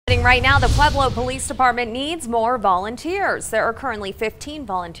Right now, the Pueblo Police Department needs more volunteers. There are currently 15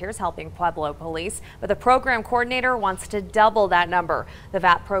 volunteers helping Pueblo Police, but the program coordinator wants to double that number. The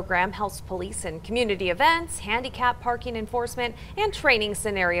VAP program helps police in community events, handicap parking enforcement, and training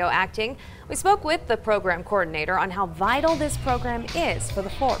scenario acting. We spoke with the program coordinator on how vital this program is for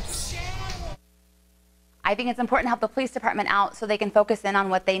the force. I think it's important to help the police department out so they can focus in on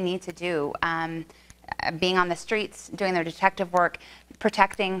what they need to do. Being on the streets, doing their detective work,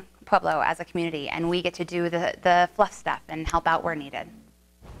 protecting Pueblo as a community, and we get to do the fluff stuff and help out where needed.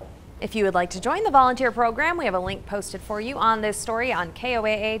 If you would like to join the volunteer program, we have a link posted for you on this story on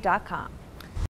KOAA.com.